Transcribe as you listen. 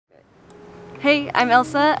Hey, I'm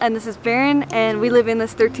Elsa and this is Baron, and we live in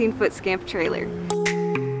this 13-foot Scamp trailer.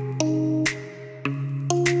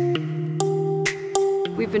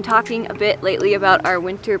 We've been talking a bit lately about our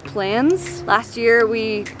winter plans. Last year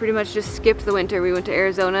we pretty much just skipped the winter. We went to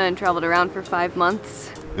Arizona and traveled around for 5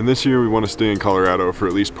 months. And this year we want to stay in Colorado for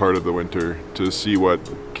at least part of the winter to see what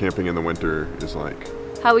camping in the winter is like.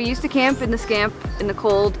 How we used to camp in the Scamp in the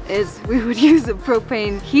cold is we would use a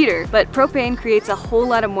propane heater, but propane creates a whole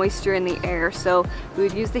lot of moisture in the air, so we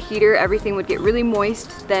would use the heater, everything would get really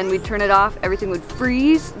moist, then we'd turn it off, everything would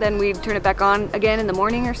freeze, then we'd turn it back on again in the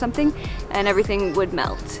morning or something, and everything would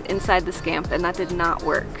melt inside the Scamp, and that did not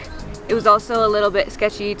work. It was also a little bit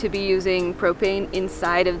sketchy to be using propane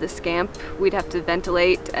inside of the Scamp. We'd have to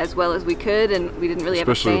ventilate as well as we could, and we didn't really have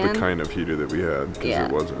a fan. Especially with the kind of heater that we had, because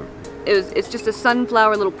it wasn't. It's just a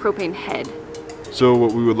sunflower little propane head. So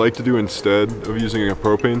what we would like to do instead of using a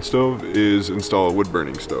propane stove is install a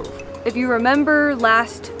wood-burning stove. If you remember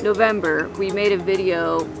last November, we made a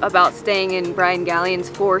video about staying in Brian Galleon's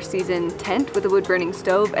 4-season tent with a wood-burning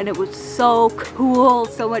stove, and it was so cool,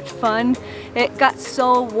 so much fun. It got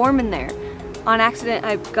so warm in there. On accident,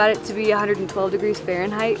 I got it to be 112 degrees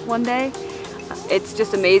Fahrenheit one day. It's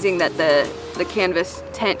just amazing that the canvas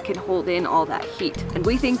tent can hold in all that heat. And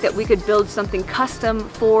we think that we could build something custom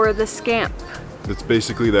for the Scamp. It's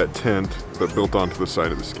basically that tent, but built onto the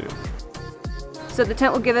side of the Scamp. So the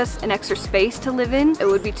tent will give us an extra space to live in. It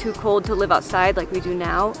would be too cold to live outside like we do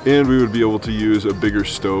now. And we would be able to use a bigger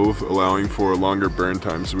stove, allowing for a longer burn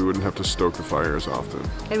time so we wouldn't have to stoke the fire as often.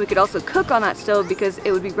 And we could also cook on that stove because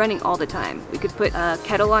it would be running all the time. We could put a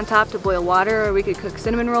kettle on top to boil water, or we could cook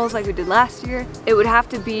cinnamon rolls like we did last year. It would have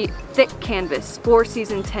to be thick canvas,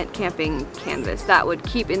 4-season tent camping canvas. That would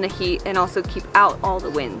keep in the heat and also keep out all the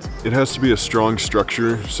wind. It has to be a strong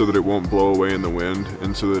structure so that it won't blow away in the wind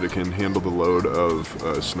and so that it can handle the load of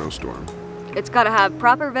a snowstorm. It's got to have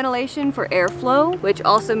proper ventilation for airflow, which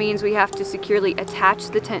also means we have to securely attach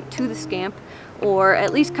the tent to the Scamp, or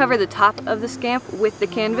at least cover the top of the Scamp with the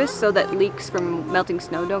canvas so that leaks from melting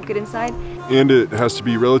snow don't get inside. And it has to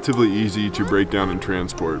be relatively easy to break down and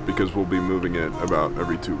transport because we'll be moving it about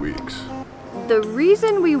every 2 weeks. The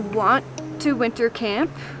reason we want to winter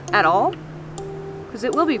camp at all, because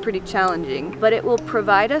it will be pretty challenging, but it will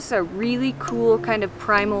provide us a really cool kind of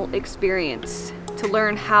primal experience to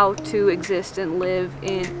learn how to exist and live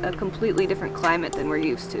in a completely different climate than we're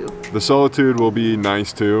used to. The solitude will be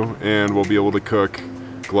nice too, and we'll be able to cook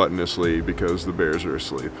gluttonously because the bears are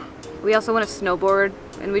asleep. We also want to snowboard,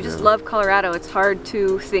 and we just love Colorado. It's hard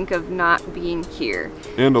to think of not being here.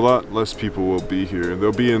 And a lot less people will be here.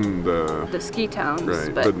 They'll be in the ski towns,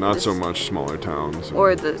 right, but not so much smaller towns.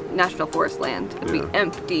 Or the national forest land. It'll be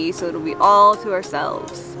empty, so it'll be all to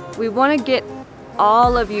ourselves. We want to get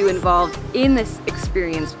all of you involved in this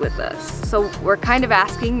experience with us. So we're kind of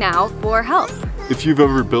asking now for help. If you've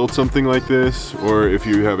ever built something like this, or if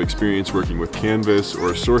you have experience working with canvas, or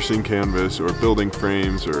sourcing canvas, or building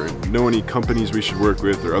frames, or know any companies we should work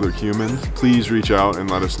with, or other humans, please reach out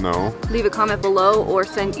and let us know. Leave a comment below or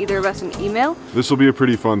send either of us an email. This will be a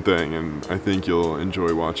pretty fun thing, and I think you'll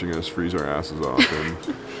enjoy watching us freeze our asses off in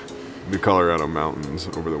the Colorado mountains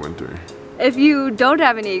over the winter. If you don't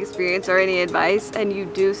have any experience or any advice and you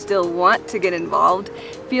do still want to get involved,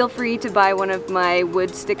 feel free to buy one of my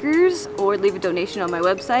wood stickers or leave a donation on my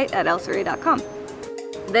website at elsarhae.com.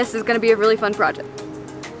 This is going to be a really fun project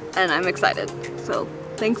and I'm excited. So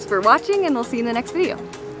thanks for watching, and we'll see you in the next video.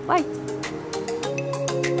 Bye!